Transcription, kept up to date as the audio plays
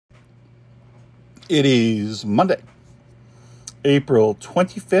It is Monday, April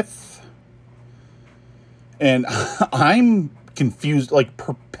 25th, and I'm confused, like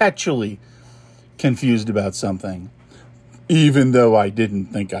perpetually confused about something, even though I didn't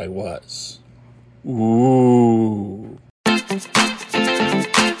think I was. Ooh.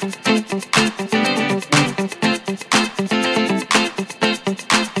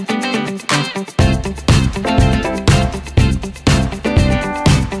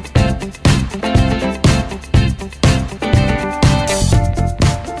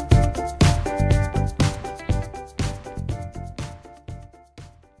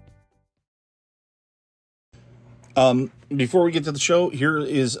 Before we get to the show, here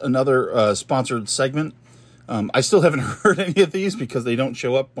is another sponsored segment. I still haven't heard any of these because they don't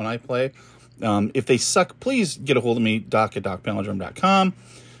show up when I play. If they suck, please get a hold of me, doc@docpalindrome.com.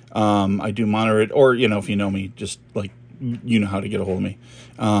 I do monitor it, or, if you know me, just like, you know how to get a hold of me.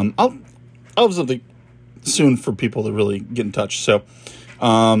 I'll have something soon for people to really get in touch. So,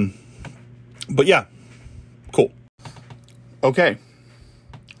 but yeah, cool. Okay.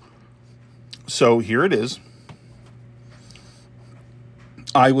 So here it is.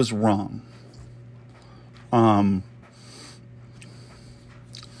 I was wrong.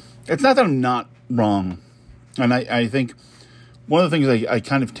 It's not that I'm not wrong. And I think one of the things I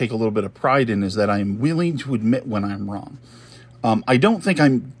kind of take a little bit of pride in is that I'm willing to admit when I'm wrong. I don't think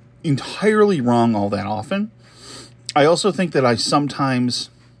I'm entirely wrong all that often. I also think that I sometimes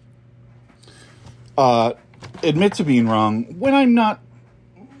admit to being wrong when I'm not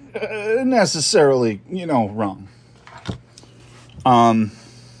necessarily, wrong.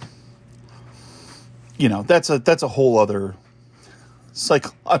 That's a whole other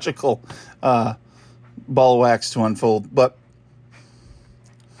psychological ball of wax to unfold. But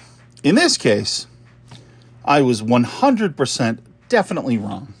in this case, I was 100% definitely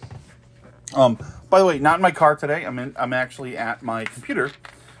wrong. By the way, not in my car today. I'm actually at my computer.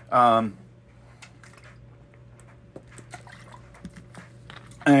 And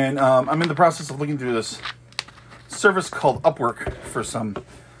I'm in the process of looking through this service called Upwork for some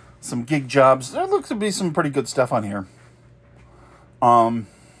gig jobs. There looks to be some pretty good stuff on here. I'm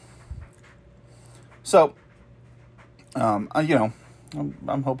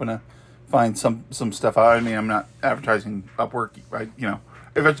hoping to find some stuff out. I mean, I'm not advertising Upwork, right?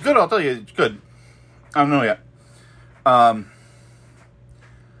 If it's good, I'll tell you it's good. I don't know yet.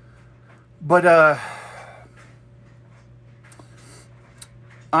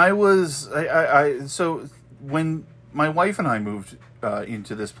 So when my wife and I moved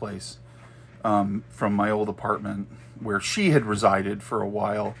into this place from my old apartment where she had resided for a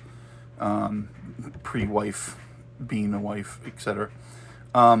while, pre-wife, being a wife, etc.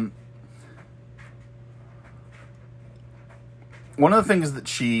 One of the things that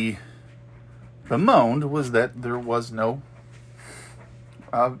she bemoaned was that there was no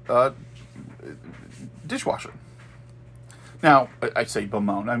dishwasher. Now, I say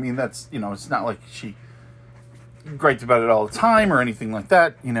bemoan. I mean, that's, it's not like she griped about it all the time or anything like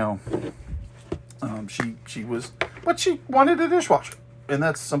that. She was, but she wanted a dishwasher, and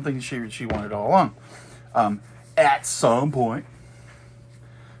that's something she wanted all along. At some point,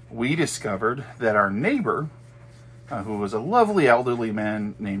 we discovered that our neighbor, who was a lovely elderly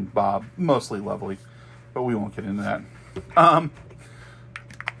man named Bob, mostly lovely, but we won't get into that,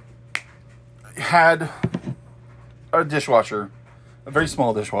 had a dishwasher, a very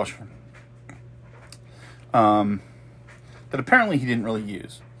small dishwasher, that apparently he didn't really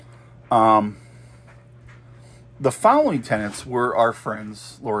use. The following tenants were our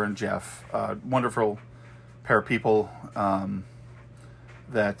friends, Laura and Jeff, wonderful pair of people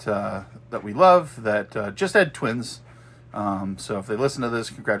that we love, that just had twins. So if they listen to this,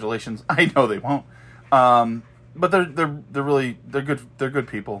 congratulations. I know they won't, but they're good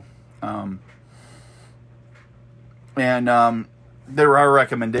people. And there are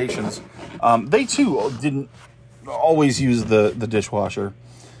recommendations. They too didn't always use the dishwasher.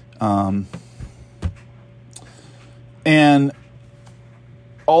 And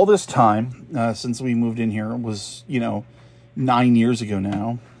all this time, since we moved in here, was, 9 years ago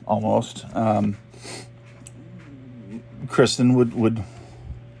now, almost. Kristen would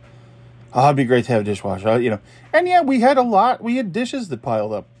it'd be great to have a dishwasher, And yeah, we had dishes that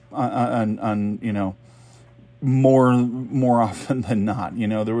piled up on more often than not.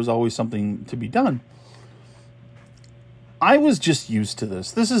 There was always something to be done. I was just used to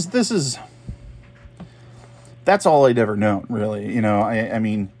this. That's all I'd ever known, really. I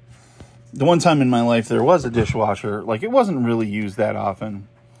mean, the one time in my life there was a dishwasher, like, it wasn't really used that often.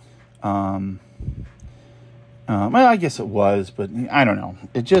 Well, I guess it was, but I don't know.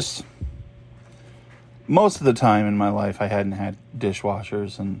 It just, most of the time in my life I hadn't had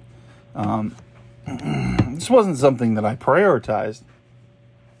dishwashers, and this wasn't something that I prioritized.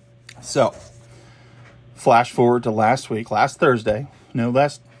 So, flash forward to last Tuesday,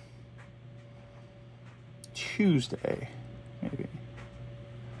 maybe.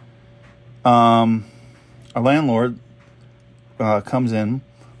 Our landlord comes in.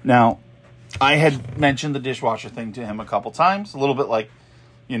 Now, I had mentioned the dishwasher thing to him a couple times, a little bit like,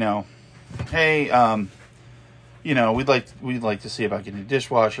 hey, we'd like to see about getting a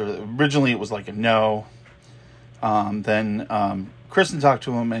dishwasher. Originally, it was like a no. Then Kristen talked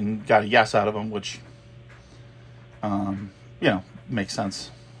to him and got a yes out of him, which, makes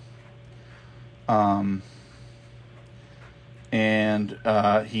sense. And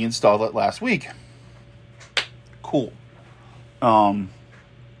he installed it last week. Cool.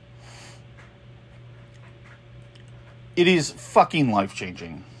 It is fucking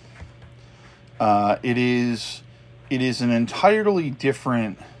life-changing. It is an entirely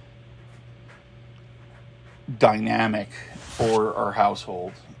different dynamic for our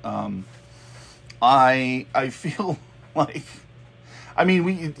household. I feel like,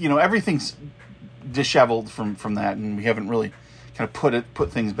 everything's disheveled from that, and we haven't really kind of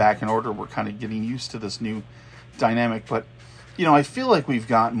put things back in order. We're kind of getting used to this new dynamic, but I feel like we've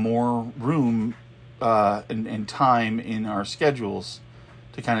got more room and time in our schedules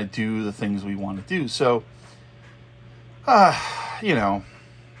to kind of do the things we want to do. So, I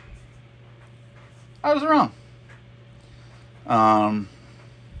was wrong.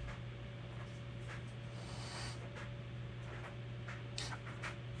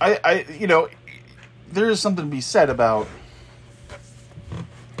 There is something to be said about,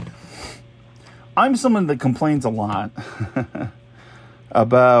 I'm someone that complains a lot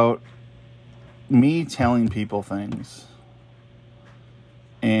about me telling people things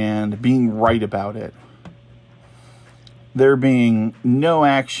and being right about it. There being no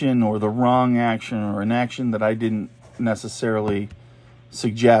action or the wrong action or an action that I didn't necessarily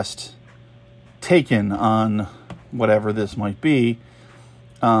suggest taken on whatever this might be.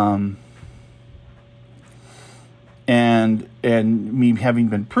 And me having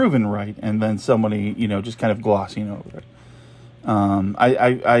been proven right, and then somebody, just kind of glossing over it.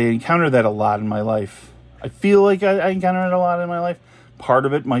 I encounter that a lot in my life. I feel like I encounter it a lot in my life. Part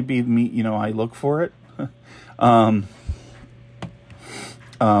of it might be me, I look for it. I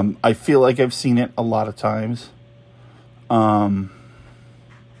feel like I've seen it a lot of times. I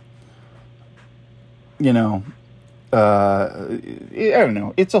don't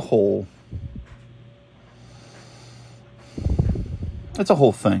know. It's a whole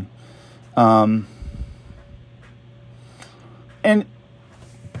thing. And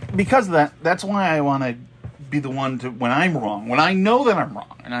because of that, that's why I want to be the one to, when I'm wrong, when I know that I'm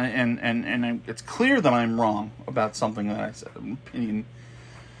wrong, and it's clear that I'm wrong about something that I said, an opinion,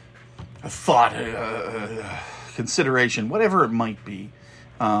 a thought, consideration, whatever it might be.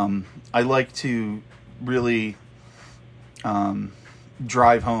 I like to really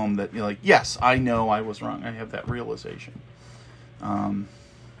drive home that, yes, I know I was wrong. I have that realization. I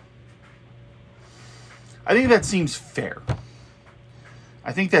think that seems fair.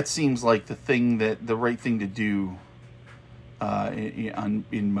 I think that seems like the right thing to do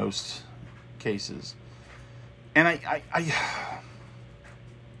in most cases. And I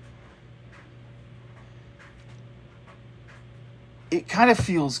it kind of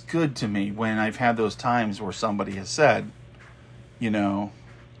feels good to me when I've had those times where somebody has said,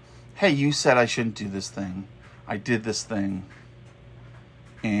 hey, you said I shouldn't do this thing. I did this thing,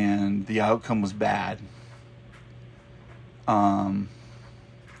 and the outcome was bad.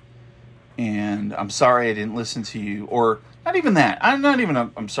 And I'm sorry I didn't listen to you, or not even that.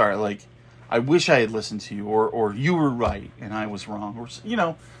 I'm sorry. Like, I wish I had listened to you, or you were right and I was wrong, or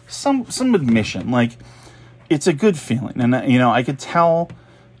some admission. Like, it's a good feeling, and I could tell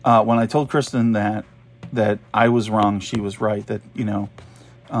when I told Kristen that I was wrong, she was right. That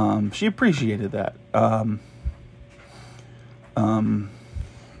she appreciated that. Or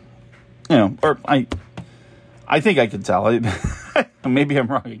I think I could tell. Maybe I'm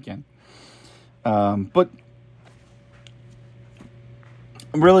wrong again. But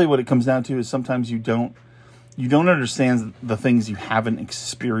really what it comes down to is sometimes you don't understand the things you haven't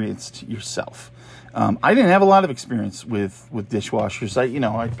experienced yourself. I didn't have a lot of experience with dishwashers. I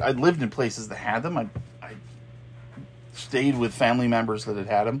lived in places that had them. I stayed with family members that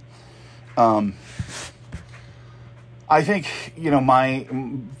had them. I think,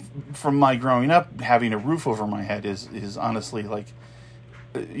 from my growing up, having a roof over my head is honestly like,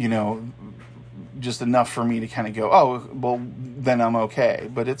 just enough for me to kind of go, oh, well, then I'm okay.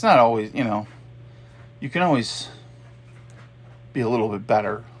 But it's not always, you can always be a little bit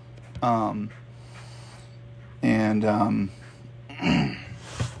better.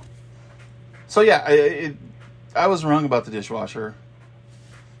 So yeah, I was wrong about the dishwasher.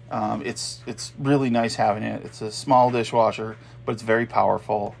 It's really nice having it. It's a small dishwasher, but it's very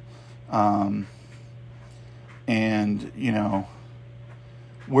powerful. And, you know,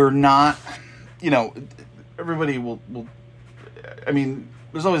 we're not, you know, everybody will, I mean,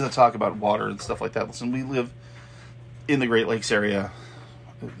 there's always a talk about water and stuff like that. Listen, we live in the Great Lakes area.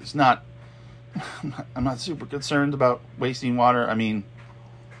 It's not, I'm not super concerned about wasting water. I mean,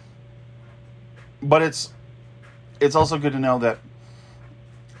 but it's also good to know that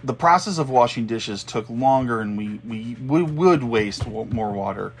the process of washing dishes took longer, and we would waste more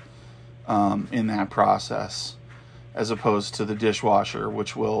water in that process, as opposed to the dishwasher,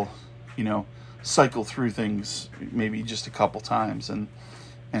 which will, you know, cycle through things maybe just a couple times and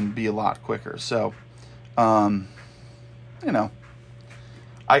be a lot quicker. So, you know,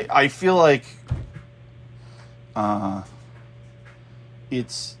 I feel like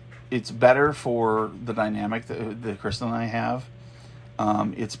it's better for the dynamic that Kristen and I have.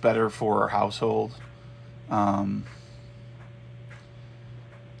 It's better for our household.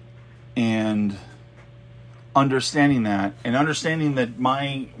 And understanding that,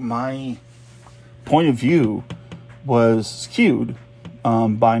 my point of view was skewed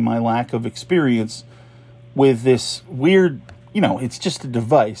by my lack of experience with this weird, you know, it's just a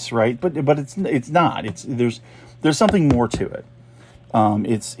device, right? But it's not. There's something more to it.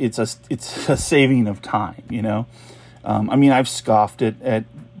 It's a saving of time, you know. I mean, I've scoffed at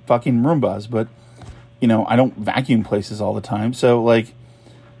fucking Roombas, but, you know, I don't vacuum places all the time. So, like,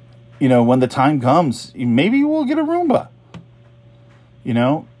 you know, when the time comes, maybe we'll get a Roomba. You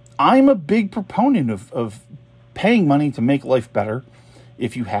know, I'm a big proponent of paying money to make life better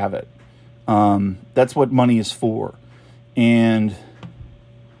if you have it. That's what money is for. And,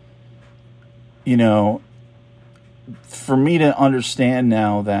 you know, for me to understand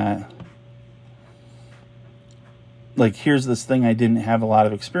now that, like, here's this thing I didn't have a lot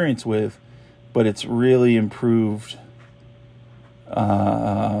of experience with, but it's really improved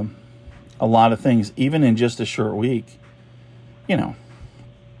a lot of things, even in just a short week, you know.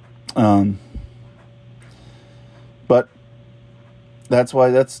 But that's why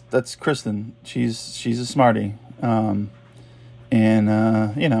that's Kristen. She's a smarty. You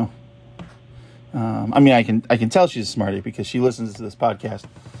know, I mean, I can tell she's a smarty because she listens to this podcast.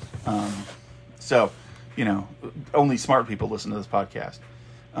 So, you know, only smart people listen to this podcast.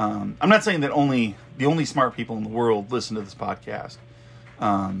 I'm not saying that the only smart people in the world listen to this podcast.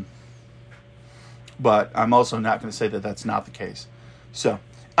 But I'm also not going to say that that's not the case. So,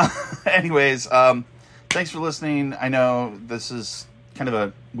 anyways, thanks for listening. I know this is kind of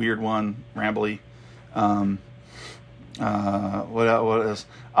a weird one, rambly. What else?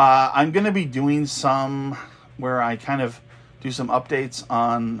 I'm going to be doing some where I kind of do some updates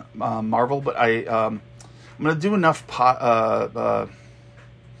on Marvel, but I'm going to do enough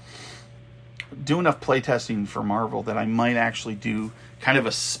playtesting for Marvel that I might actually do kind of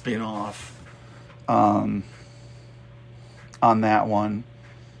a spin-off on that one.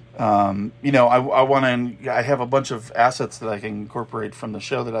 You know, I have a bunch of assets that I can incorporate from the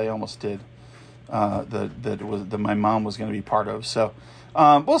show that I almost did, that my mom was going to be part of. So,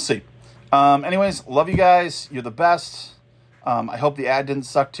 we'll see. Anyways, love you guys. You're the best. I hope the ad didn't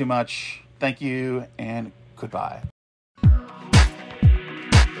suck too much. Thank you and goodbye.